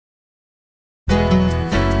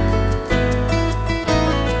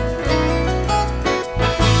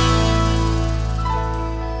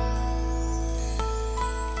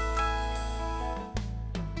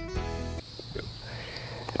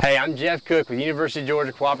Hey, I'm Jeff Cook with University of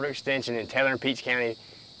Georgia Cooperative Extension in Taylor and Peach County,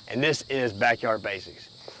 and this is Backyard Basics.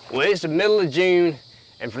 Well, it's the middle of June,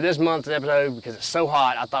 and for this month's episode, because it's so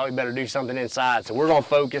hot, I thought we better do something inside. So we're gonna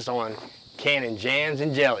focus on canning jams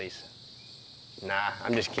and jellies. Nah,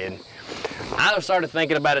 I'm just kidding. I started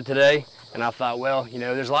thinking about it today, and I thought, well, you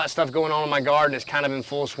know, there's a lot of stuff going on in my garden. It's kind of in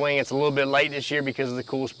full swing. It's a little bit late this year because of the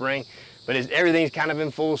cool spring, but everything's kind of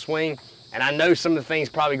in full swing. And I know some of the things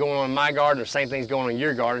probably going on in my garden, or same things going on in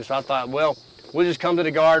your garden. So I thought, well, we'll just come to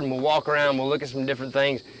the garden, we'll walk around, we'll look at some different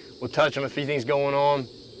things, we'll touch on a few things going on,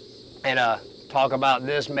 and talk about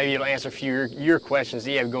this. Maybe it'll answer a few of your questions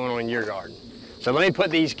that you have going on in your garden. So let me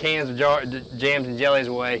put these cans of jams and jellies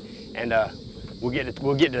away, and we'll get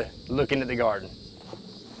to looking at the garden.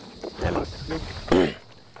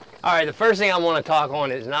 All right, the first thing I want to talk on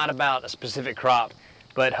is not about a specific crop,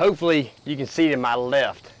 but hopefully you can see to my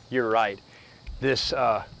left, you're right, this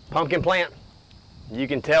pumpkin plant, you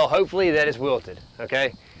can tell hopefully that it's wilted,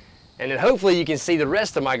 okay? And then hopefully you can see the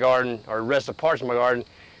rest of my garden, or the rest of parts of my garden.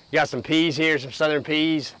 You got some peas here, some southern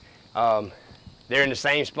peas. They're in the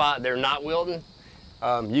same spot, they're not wilting.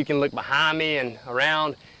 You can look behind me and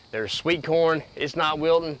around, there's sweet corn, it's not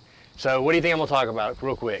wilting. So what do you think I'm gonna talk about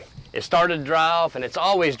real quick? It started to dry off, and it's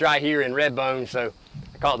always dry here in Redbone, so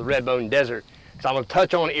I call it the Redbone Desert. So I'm gonna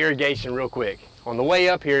touch on irrigation real quick. On the way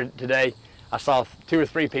up here today, I saw 2 or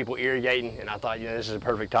 3 people irrigating, and I thought, you know, this is a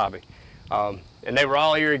perfect topic. And they were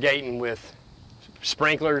all irrigating with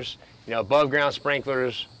sprinklers, you know, above ground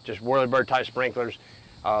sprinklers, just whirlybird type sprinklers.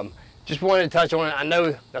 Just wanted to touch on it. I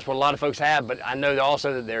know that's what a lot of folks have, but I know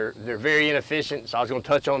also that they're very inefficient. So I was going to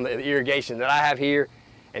touch on the irrigation that I have here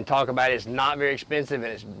and talk about it. It's not very expensive,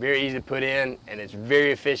 and it's very easy to put in, and it's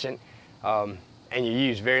very efficient, and you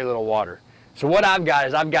use very little water. So what I've got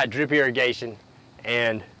is I've got drip irrigation,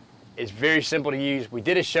 and it's very simple to use. We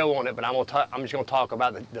did a show on it, but I'm just going to talk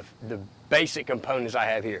about the basic components I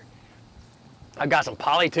have here. I've got some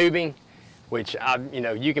poly tubing, which you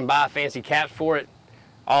know, you can buy fancy caps for it.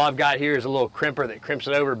 All I've got here is a little crimper that crimps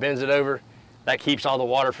it over, bends it over. That keeps all the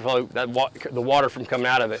water flow, the water from coming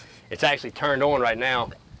out of it. It's actually turned on right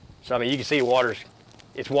now, so I mean you can see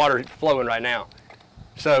it's water flowing right now.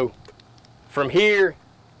 So from here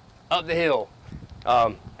up the hill,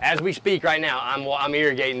 as we speak right now, I'm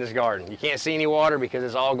irrigating this garden. You can't see any water because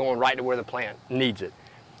it's all going right to where the plant needs it.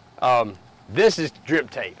 This is drip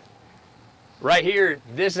tape. Right here,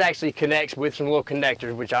 this actually connects with some little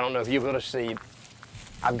connectors, which I don't know if you'll be able to see.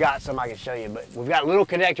 I've got some I can show you, but we've got little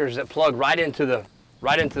connectors that plug right into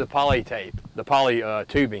the poly tape, the poly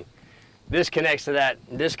tubing. This connects to that.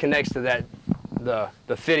 This connects to that,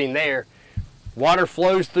 the fitting there. Water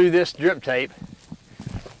flows through this drip tape,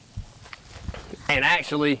 and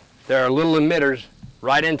actually there are little emitters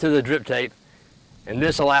right into the drip tape, and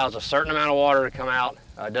this allows a certain amount of water to come out.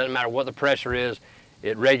 It doesn't matter what the pressure is.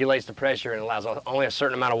 It regulates the pressure and allows only a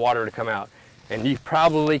certain amount of water to come out. And you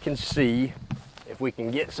probably can see, if we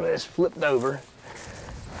can get some of this flipped over,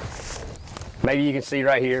 maybe you can see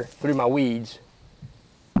right here through my weeds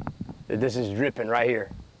that this is dripping right here.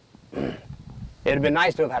 It'd have been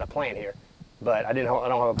nice to have had a plant here, but I don't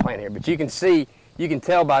have a plant here. But you can see, you can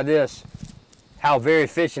tell by this how very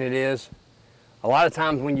efficient it is. A lot of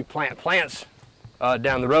times when you plant plants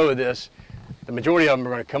down the row of this, the majority of them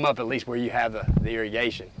are going to come up at least where you have the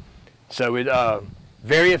irrigation. So it's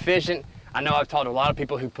very efficient. I know I've talked to a lot of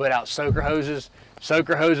people who put out soaker hoses.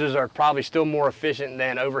 Soaker hoses are probably still more efficient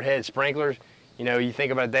than overhead sprinklers. You know, you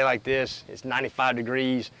think about a day like this, it's 95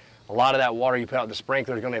 degrees. A lot of that water you put out the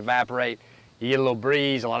sprinkler is going to evaporate. You get a little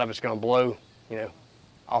breeze, a lot of it's going to blow, you know,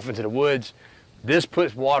 off into the woods. This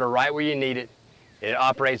puts water right where you need it. It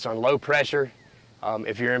operates on low pressure.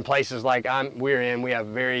 If you're in places like we're in, we have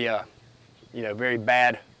very, you know, very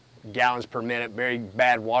bad gallons per minute, very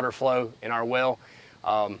bad water flow in our well.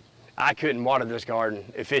 I couldn't water this garden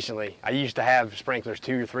efficiently. I used to have sprinklers,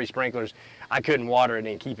 2 or 3 sprinklers. I couldn't water it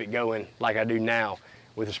and keep it going like I do now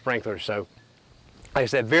with the sprinklers. So, like I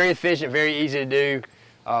said, very efficient, very easy to do.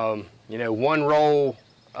 You know, 1 roll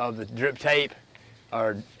of the drip tape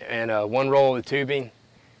and 1 roll of the tubing,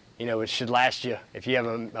 you know, it should last you, if you have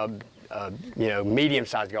a you know,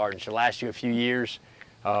 medium-sized garden, it should last you a few years.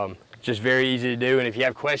 Just very easy to do. And if you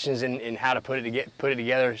have questions in how to put it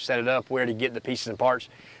together, set it up, where to get the pieces and parts,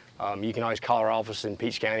 you can always call our office in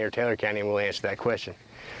Peach County or Taylor County and we'll answer that question.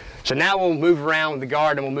 So now we'll move around the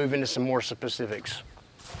garden and we'll move into some more specifics.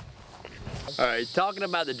 All right, talking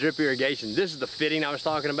about the drip irrigation, this is the fitting I was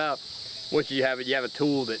talking about. Once you have it, you have a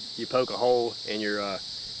tool that you poke a hole in your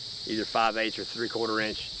either 5/8 or 3/4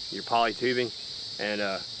 inch, your poly tubing, and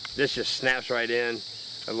This just snaps right in.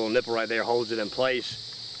 A little nipple right there holds it in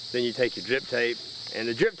place. Then you take your drip tape And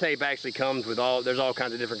the drip tape actually comes with there's all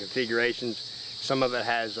kinds of different configurations. Some of it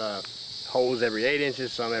has holes every 8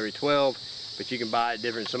 inches, some every 12, but you can buy it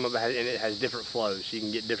different. Some of it has different flows, so you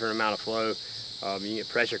can get different amount of flow. You can get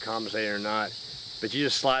pressure compensated or not. But you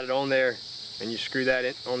just slide it on there, and you screw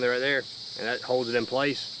that on there right there, and that holds it in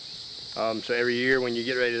place. So every year when you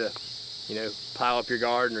get ready to, you know, pile up your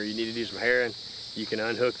garden or you need to do some herring, you can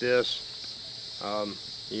unhook this.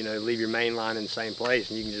 You know, leave your main line in the same place,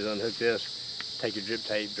 and you can just unhook this, take your drip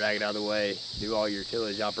tape, drag it out of the way, do all your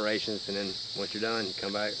tillage operations, and then once you're done, you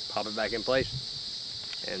come back, pop it back in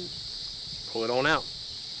place, and pull it on out.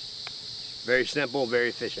 Very simple, very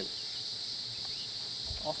efficient.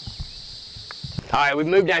 Awesome. All right, we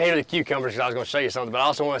moved down here to the cucumbers because I was going to show you something, but I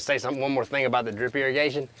also want to say one more thing about the drip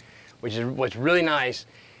irrigation, which is what's really nice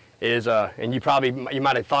is, and you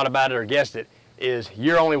might have thought about it or guessed it, is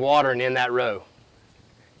you're only watering in that row.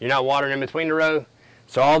 You're not watering in between the row.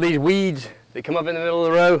 So all these weeds that come up in the middle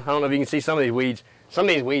of the row, I don't know if you can see some of these weeds. Some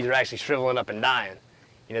of these weeds are actually shriveling up and dying.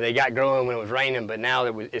 You know, they got growing when it was raining, but now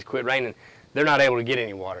that it's quit raining, they're not able to get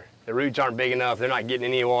any water. The roots aren't big enough. They're not getting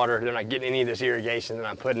any water. They're not getting any of this irrigation that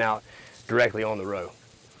I'm putting out directly on the row.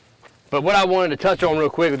 But what I wanted to touch on real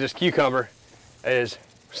quick with this cucumber is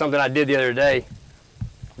something I did the other day.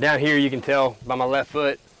 Down here, you can tell by my left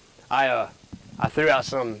foot, I threw out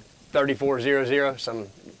some 3400,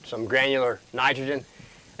 some granular nitrogen,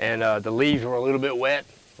 and the leaves were a little bit wet.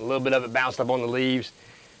 A little bit of it bounced up on the leaves.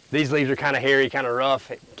 These leaves are kind of hairy, kind of rough.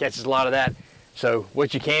 It catches a lot of that. So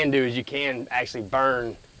what you can do is you can actually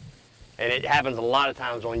burn, and it happens a lot of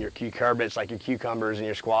times on your cucurbits, like your cucumbers and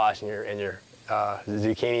your squash and your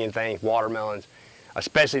zucchini and things, watermelons,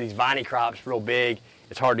 especially these viney crops, real big.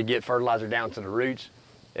 It's hard to get fertilizer down to the roots,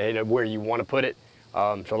 you know, where you want to put it.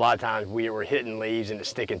 So a lot of times we're hitting leaves and it's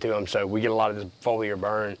sticking to them, so we get a lot of this foliar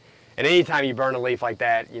burn. And anytime you burn a leaf like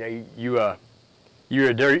that, you know, you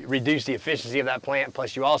reduce the efficiency of that plant,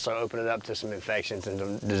 plus you also open it up to some infections and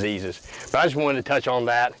some diseases. But I just wanted to touch on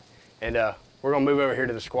that, and we're gonna move over here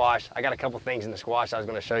to the squash. I got a couple things in the squash I was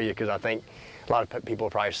gonna show you because I think a lot of people are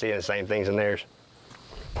probably seeing the same things in theirs.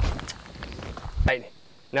 Right.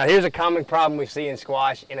 Now here's a common problem we see in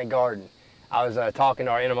squash in a garden. I was talking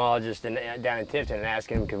to our entomologist down in Tifton and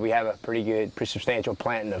asking him, because we have a pretty substantial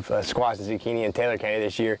planting of squash and zucchini in Taylor County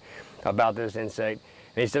this year, about this insect.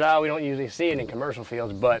 And he said, oh, we don't usually see it in commercial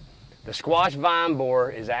fields, but the squash vine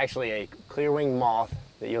borer is actually a clear-winged moth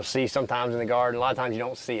that you'll see sometimes in the garden. A lot of times you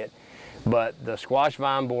don't see it. But the squash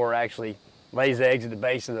vine borer actually lays eggs at the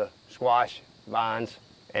base of the squash vines,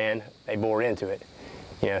 and they bore into it.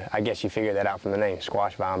 You know, I guess you figured that out from the name,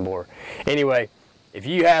 squash vine borer. Anyway, if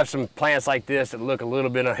you have some plants like this that look a little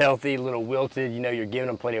bit unhealthy, a little wilted, you know you're giving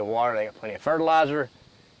them plenty of water, they got plenty of fertilizer,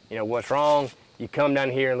 you know what's wrong, you come down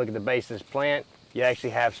here and look at the base of this plant, you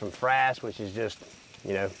actually have some frass, which is just,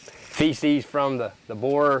 you know, feces from the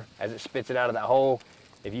borer as it spits it out of that hole.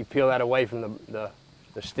 If you peel that away from the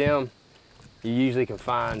stem, you usually can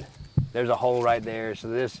find, there's a hole right there. So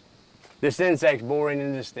this insect's boring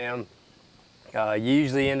into the stem. You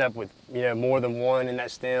usually end up with, you know, more than one in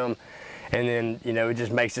that stem. And then, you know, it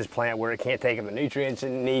just makes this plant where it can't take up the nutrients it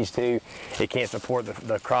needs to. It can't support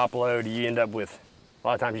the crop load. You end up with, a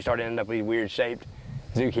lot of times you start ending up with weird shaped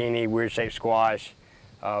zucchini, weird shaped squash.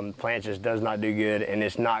 The plant just does not do good, and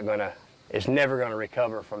it's never gonna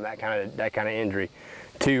recover from that kind of injury.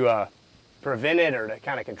 To prevent it or to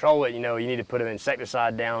kind of control it, you know, you need to put an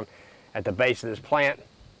insecticide down at the base of this plant.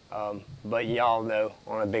 But y'all know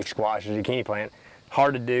on a big squash or zucchini plant,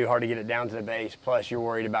 hard to do, hard to get it down to the base, plus you're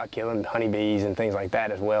worried about killing honeybees and things like that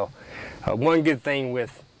as well. One good thing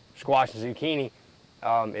with squash and zucchini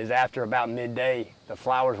is after about midday, the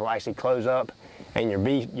flowers will actually close up, and your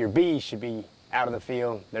bees should be out of the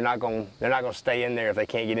field. They're not going to stay in there if they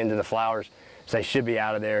can't get into the flowers, so they should be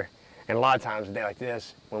out of there. And a lot of times a day like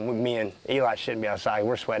this, when me and Eli shouldn't be outside,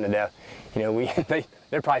 we're sweating to death. You know,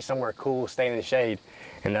 they're probably somewhere cool, staying in the shade,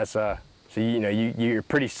 and that's so you know you're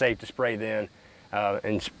pretty safe to spray then.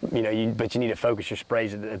 And you know, but you need to focus your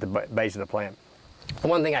sprays at the base of the plant.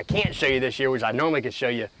 One thing I can't show you this year, which I normally could show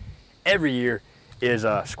you every year, is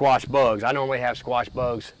squash bugs. I normally have squash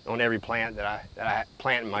bugs on every plant that I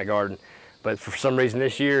plant in my garden, but for some reason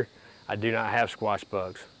this year I do not have squash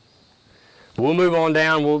bugs. We'll move on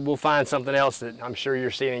down. We'll find something else that I'm sure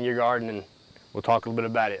you're seeing in your garden, and we'll talk a little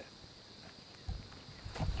bit about it.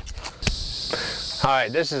 All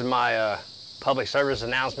right, this is my public service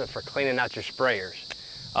announcement for cleaning out your sprayers.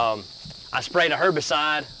 I sprayed a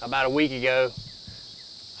herbicide about a week ago.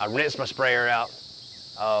 I rinsed my sprayer out,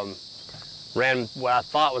 ran what I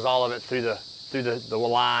thought was all of it through the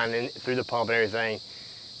line and through the pump and everything,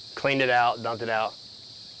 cleaned it out, dumped it out,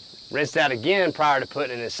 rinsed out again prior to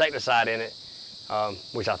putting an insecticide in it,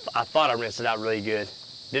 which I thought I rinsed it out really good.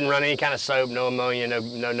 Didn't run any kind of soap, no ammonia,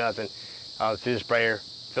 no nothing through the sprayer.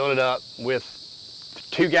 Filled it up with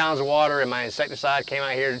 2 gallons of water, and my insecticide came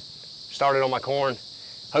out here, started on my corn.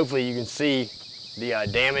 Hopefully you can see the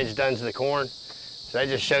damage done to the corn. So that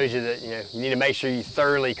just shows you that you need to make sure you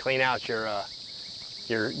thoroughly clean out your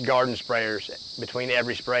garden sprayers between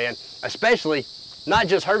every spray, and especially not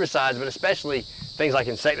just herbicides, but especially things like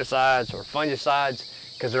insecticides or fungicides,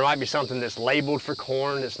 because there might be something that's labeled for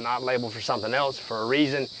corn that's not labeled for something else for a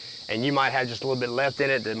reason, and you might have just a little bit left in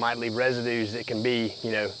it that might leave residues that can be,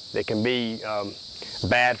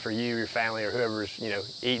 bad for you, your family, or whoever's,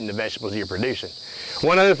 eating the vegetables you're producing.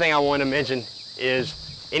 One other thing I want to mention is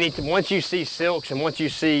once you see silks and once you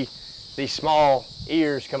see these small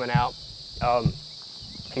ears coming out,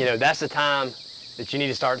 that's the time that you need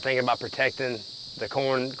to start thinking about protecting the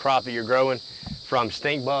corn crop that you're growing from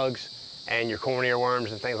stink bugs and your corn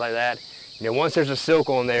earworms and things like that. Once there's a silk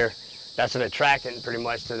on there, that's an attractant pretty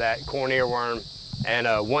much to that corn earworm. And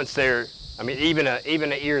once they're, even an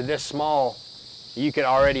ear this small, you could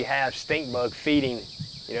already have stink bug feeding,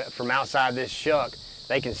 from outside this shuck.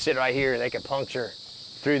 They can sit right here, they can puncture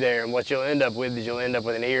through there, and what you'll end up with is you'll end up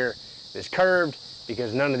with an ear that's curved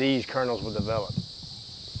because none of these kernels will develop.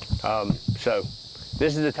 So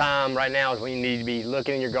this is the time right now is when you need to be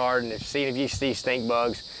looking in your garden, seeing if you see stink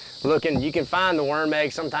bugs. You can find the worm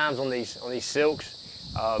eggs sometimes on these silks,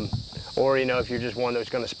 or if you're just one that's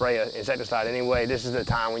going to spray an insecticide anyway, this is the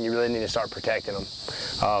time when you really need to start protecting them.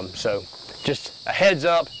 So just a heads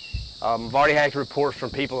up. I've already had reports from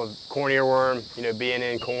people of corn earworm, being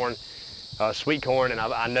in corn, sweet corn, and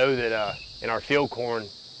I know that in our field corn,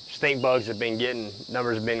 stink bugs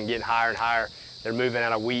numbers have been getting higher and higher. They're moving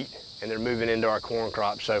out of wheat and they're moving into our corn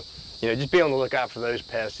crop. So, just be on the lookout for those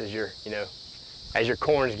pests as your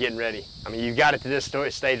corn is getting ready. You've got it to this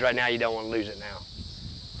stage right now, you don't want to lose it now.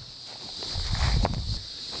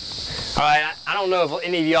 All right, I don't know if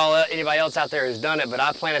anybody else out there has done it, but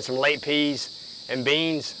I planted some late peas and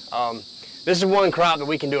beans. This is one crop that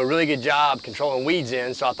we can do a really good job controlling weeds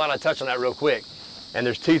in, so I thought I'd touch on that real quick. And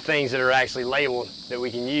there's 2 things that are actually labeled that we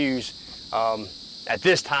can use at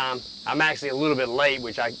this time. I'm actually a little bit late,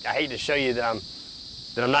 which I hate to show you that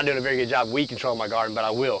I'm not doing a very good job of weed control in my garden, but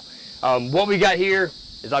I will. What we got here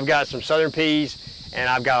is I've got some southern peas, and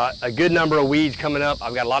I've got a good number of weeds coming up.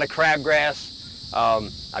 I've got a lot of crabgrass.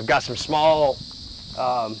 I've got some small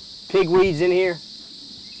pigweeds in here.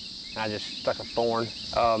 I just stuck a thorn.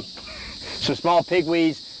 Some small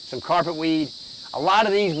pigweeds, some carpet weed. A lot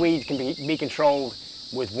of these weeds can be controlled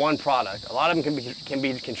with one product. A lot of them can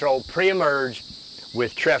be controlled pre-emerge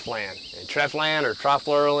with Treflan. And Treflan or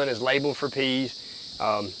trifluralin is labeled for peas.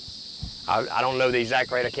 I don't know the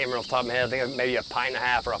exact rate. I can't remember off the top of my head. I think maybe 1.5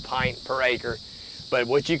 pints or a pint per acre. But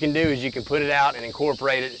what you can do is you can put it out and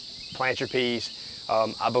incorporate it, plant your peas.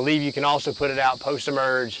 I believe you can also put it out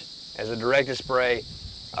post-emerge as a directed spray,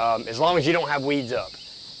 as long as you don't have weeds up.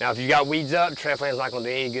 Now, if you got weeds up, Treflan's not going to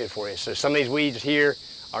do any good for you. So some of these weeds here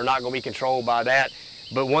are not going to be controlled by that.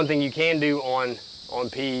 But one thing you can do on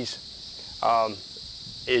peas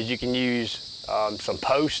is you can use some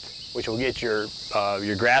Post, which will get your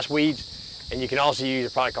grass weeds, and you can also use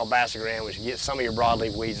a product called Basigran, which will get some of your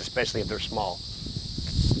broadleaf weeds, especially if they're small.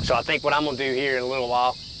 So I think what I'm going to do here in a little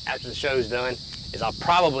while, after the show's done, is I'll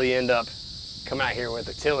probably end up coming out here with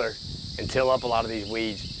a tiller and till up a lot of these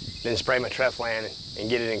weeds, then spray my Treflan and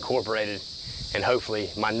get it incorporated, and hopefully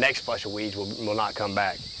my next flush of weeds will not come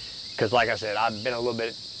back. Because like I said, I've been a little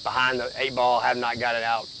bit behind the 8 ball, have not got it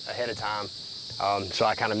out ahead of time, so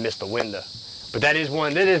I kind of missed the window. But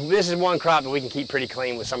this is one crop that we can keep pretty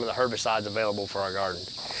clean with some of the herbicides available for our garden.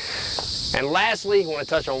 And lastly, I want to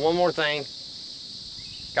touch on one more thing.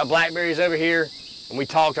 Got blackberries over here, and we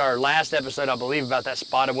talked our last episode, I believe, about that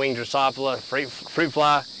spotted wing Drosophila fruit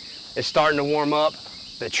fly. It's starting to warm up.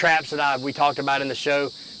 The traps that we talked about in the show,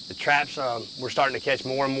 the traps, we're starting to catch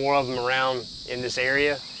more and more of them around in this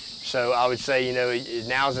area. So I would say,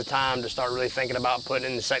 now's the time to start really thinking about putting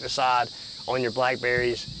an insecticide on your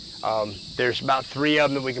blackberries. There's about 3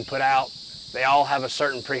 of them that we can put out. They all have a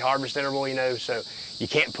certain pre-harvest interval, so you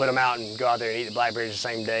can't put them out and go out there and eat the blackberries the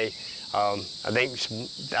same day. I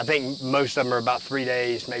think most of them are about 3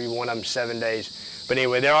 days, maybe one of them 7 days. But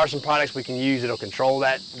anyway, there are some products we can use that'll control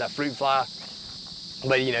that fruit fly.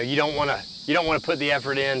 But you don't want to put the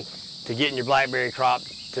effort in to getting your blackberry crop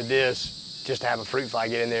to this just to have a fruit fly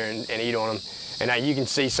get in there and eat on them. And now you can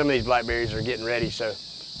see some of these blackberries are getting ready. So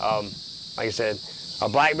like I said, a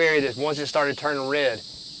blackberry that once it started turning red,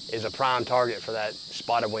 is a prime target for that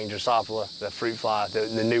spotted wing Drosophila, the fruit fly,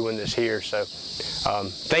 the new one that's here. So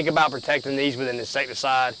think about protecting these with an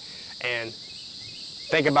insecticide, and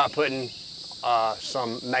think about putting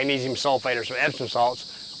some magnesium sulfate or some Epsom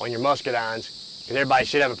salts on your muscadines, because everybody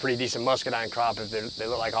should have a pretty decent muscadine crop if they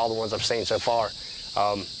look like all the ones I've seen so far.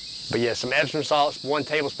 But yeah, some Epsom salts, 1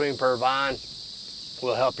 tablespoon per vine,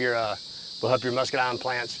 will help your muscadine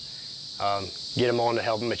plants, get them on to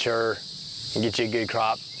help them mature and get you a good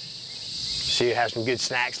crop. So you have some good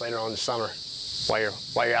snacks later on in the summer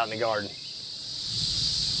while you're out in the garden.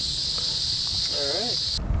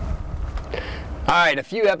 All right, a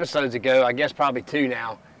few episodes ago, I guess probably 2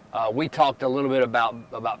 now, we talked a little bit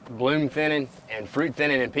about bloom thinning and fruit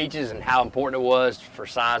thinning in peaches and how important it was for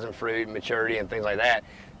size and fruit and maturity and things like that.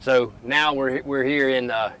 So now we're here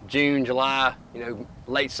in June, July,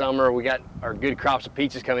 late summer. We got our good crops of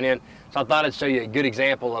peaches coming in. So I thought I'd show you a good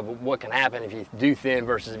example of what can happen if you do thin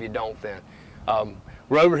versus if you don't thin.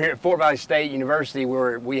 We're over here at Fort Valley State University,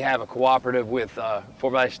 where we have a cooperative with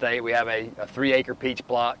Fort Valley State. We have a 3-acre peach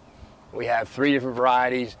block. We have 3 different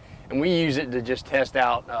varieties, and we use it to just test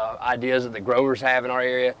out ideas that the growers have in our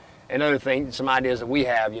area, and other things, some ideas that we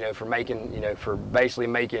have, for making, for basically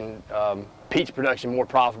making peach production more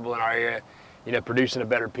profitable in our area, producing a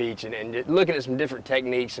better peach, and looking at some different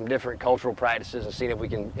techniques, some different cultural practices, and seeing if we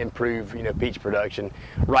can improve, peach production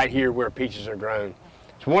right here where peaches are grown.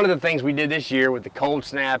 So one of the things we did this year with the cold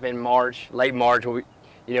snap in March, late March, we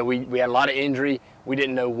had a lot of injury. We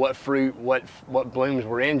didn't know what fruit, what blooms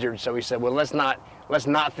were injured, so we said, well, let's not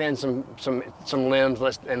thin some limbs,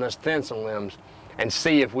 let's thin some limbs, and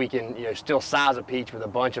see if we can still size a peach with a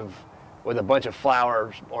bunch of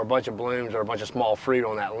flowers or a bunch of blooms or a bunch of small fruit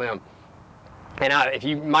on that limb. And if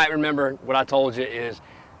you might remember, what I told you is,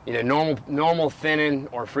 normal thinning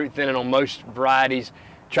or fruit thinning on most varieties,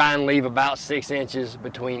 try and leave about 6 inches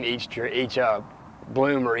between each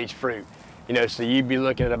bloom or each fruit. So you'd be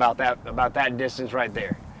looking at about that distance right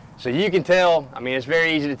there. So you can tell, it's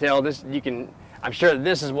very easy to tell this. I'm sure that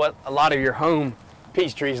this is what a lot of your home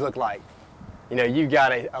peach trees look like. You've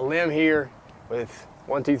got a limb here with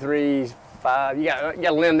 1, 2, 3, 5. You got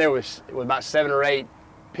a limb there with about 7 or 8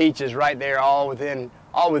 peaches right there, all within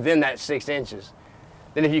that 6 inches.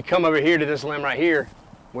 Then if you come over here to this limb right here,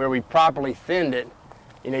 where we properly thinned it,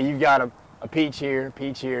 you've got a peach here, a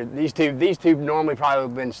peach here. These two normally probably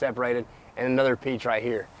have been separated, and another peach right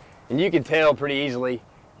here. And you can tell pretty easily,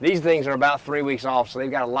 these things are about 3 weeks off, so they've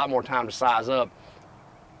got a lot more time to size up.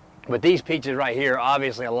 But these peaches right here are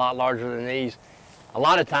obviously a lot larger than these. A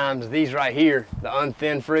lot of times these right here, the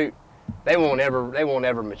unthinned fruit, they won't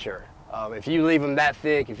ever mature. If you leave them that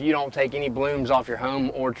thick, if you don't take any blooms off your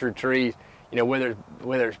home orchard trees, whether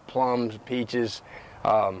it's plums, peaches,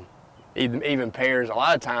 even pears, a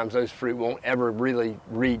lot of times those fruit won't ever really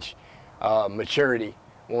reach maturity,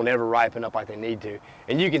 won't ever ripen up like they need to.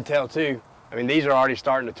 And you can tell too, these are already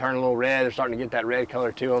starting to turn a little red. They're starting to get that red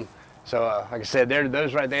color to them. So like I said,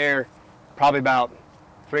 those right there, probably about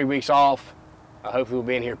 3 weeks off. Hopefully we'll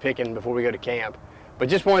be in here picking before we go to camp. But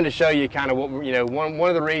just wanted to show you kind of what, one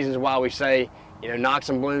of the reasons why we say, knock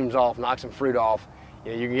some blooms off, knock some fruit off.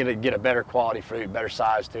 You can get a better quality fruit, better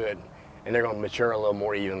size to it, and they're going to mature a little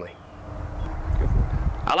more evenly.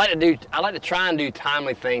 I like to try and do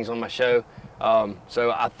timely things on my show.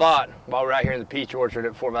 So I thought while we're out here in the peach orchard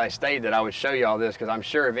at Fort Valley State that I would show you all this, because I'm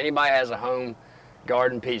sure if anybody has a home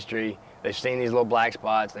garden peach tree, they've seen these little black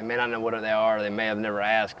spots. They may not know what they are, or they may have never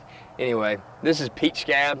asked. Anyway, this is peach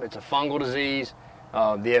scab. It's a fungal disease.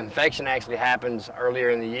 The infection actually happens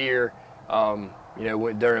earlier in the year,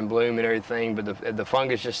 during bloom and everything, but the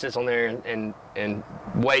fungus just sits on there and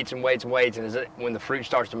waits and waits and waits, and when the fruit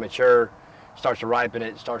starts to mature, starts to ripen,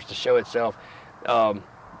 it starts to show itself.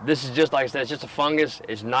 This is just, like I said, it's just a fungus.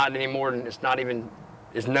 It's not any more than,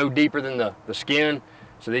 it's no deeper than the skin,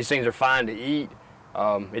 so these things are fine to eat.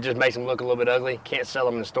 It just makes them look a little bit ugly. Can't sell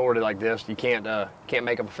them in the store like this. You can't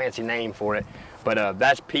make up a fancy name for it. But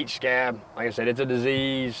that's peach scab. Like I said, it's a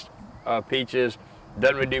disease. Peaches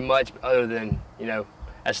doesn't really do much other than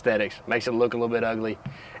aesthetics. Makes it look a little bit ugly.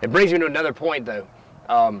 It brings me to another point though.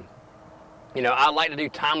 I like to do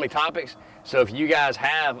timely topics. So if you guys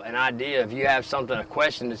have an idea, if you have a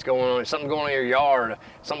question that's going on, something going on in your yard,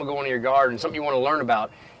 something going on in your garden, something you want to learn about,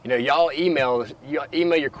 y'all email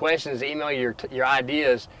your questions, email your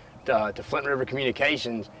ideas to Flint River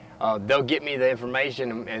Communications. They'll get me the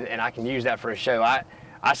information, and I can use that for a show.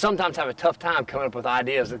 I sometimes have a tough time coming up with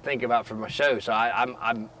ideas to think about for my show, so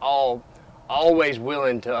I'm always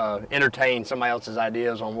willing to entertain somebody else's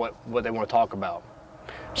ideas on what they want to talk about.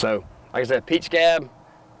 So, like I said, peach scab,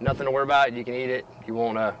 nothing to worry about. You can eat it. You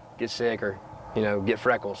won't get sick or you know, get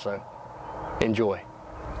freckles. So enjoy.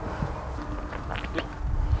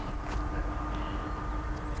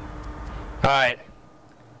 All right.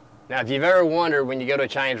 Now, if you've ever wondered when you go to a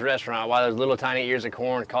Chinese restaurant why those little tiny ears of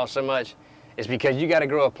corn cost so much, it's because you got to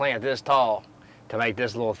grow a plant this tall to make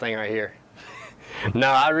this little thing right here. No,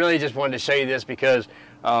 I really just wanted to show you this because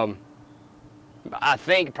I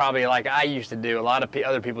think probably like I used to do, a lot of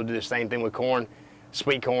other people do the same thing with corn,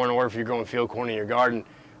 sweet corn, or if you're growing field corn in your garden.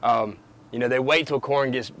 You know, they wait till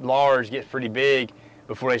corn gets large, gets pretty big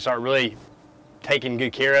before they start really taking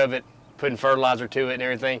good care of it, putting fertilizer to it and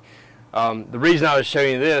everything. The reason I was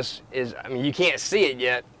showing you this is, I mean, you can't see it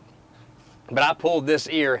yet, but I pulled this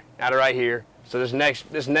ear out of right here. So this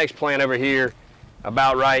next plant over here,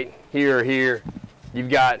 about right here or here, you've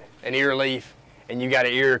got an ear leaf and you've got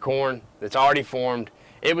an ear of corn that's already formed.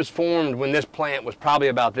 It was formed when this plant was probably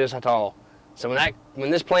about this tall. So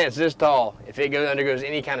when this plant's this tall, if it undergoes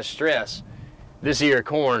any kind of stress, this ear of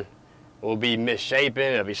corn will be misshapen,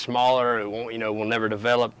 it'll be smaller, it won't, you know, will never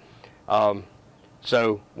develop.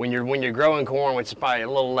 So when you're growing corn, which is probably a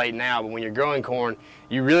little late now, but when you're growing corn,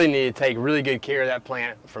 you really need to take really good care of that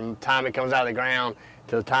plant from the time it comes out of the ground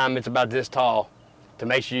to the time it's about this tall to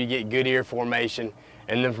make sure you get good ear formation.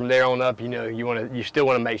 And then from there on up, you know, you still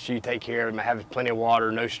want to make sure you take care of them, have plenty of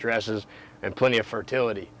water, no stresses, and plenty of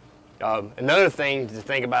fertility. Another thing to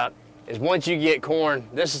think about is once you get corn,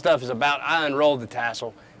 this stuff is about, I unrolled the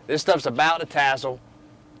tassel. This stuff's about to tassel.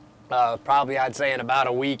 Probably I'd say in about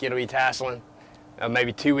a week it'll be tasseling.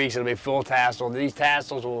 Maybe 2 weeks it'll be full tassel. These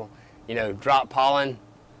tassels will, you know, drop pollen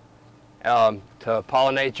to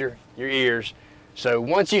pollinate your ears. So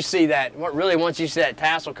once you see that, once you see that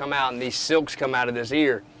tassel come out and these silks come out of this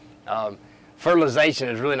ear, fertilization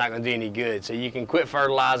is really not going to do any good. So you can quit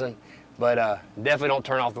fertilizing, but definitely don't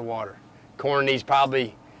turn off the water. Corn needs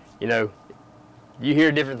probably, you know, you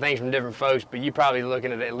hear different things from different folks, but you're probably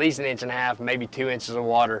looking at least 1.5 inches, maybe 2 inches of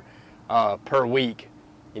water per week.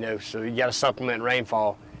 You know, so you got to supplement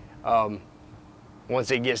rainfall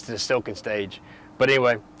once it gets to the silken stage. But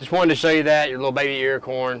anyway, just wanted to show you that, your little baby ear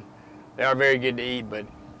corn. They are very good to eat, but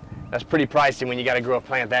that's pretty pricey when you got to grow a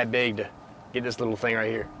plant that big to get this little thing right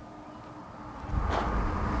here.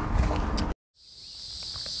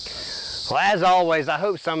 Well, as always, I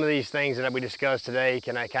hope some of these things that we discussed today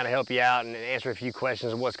can kind of help you out and answer a few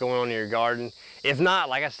questions of what's going on in your garden. If not,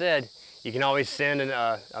 like I said, you can always send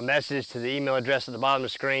a message to the email address at the bottom of the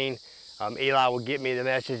screen. Eli will get me the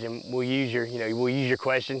message and we'll use your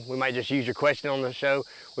question. We might just use your question on the show.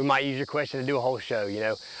 We might use your question to do a whole show. You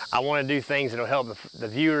know, I want to do things that'll help the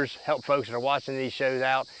viewers, help folks that are watching these shows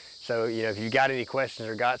out. So, you know, if you got any questions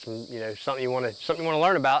or got some, you know, something you want to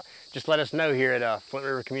learn about, just let us know here at Flint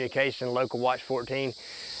River Communication, Local Watch 14.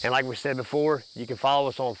 And like we said before, you can follow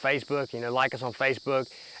us on Facebook. You know, like us on Facebook,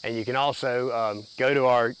 and you can also go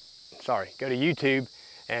to YouTube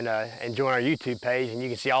and join our YouTube page, and you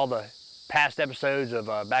can see all the past episodes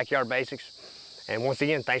of Backyard Basics. And once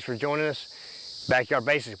again, thanks for joining us. Backyard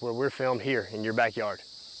Basics, where we're filmed here in your backyard.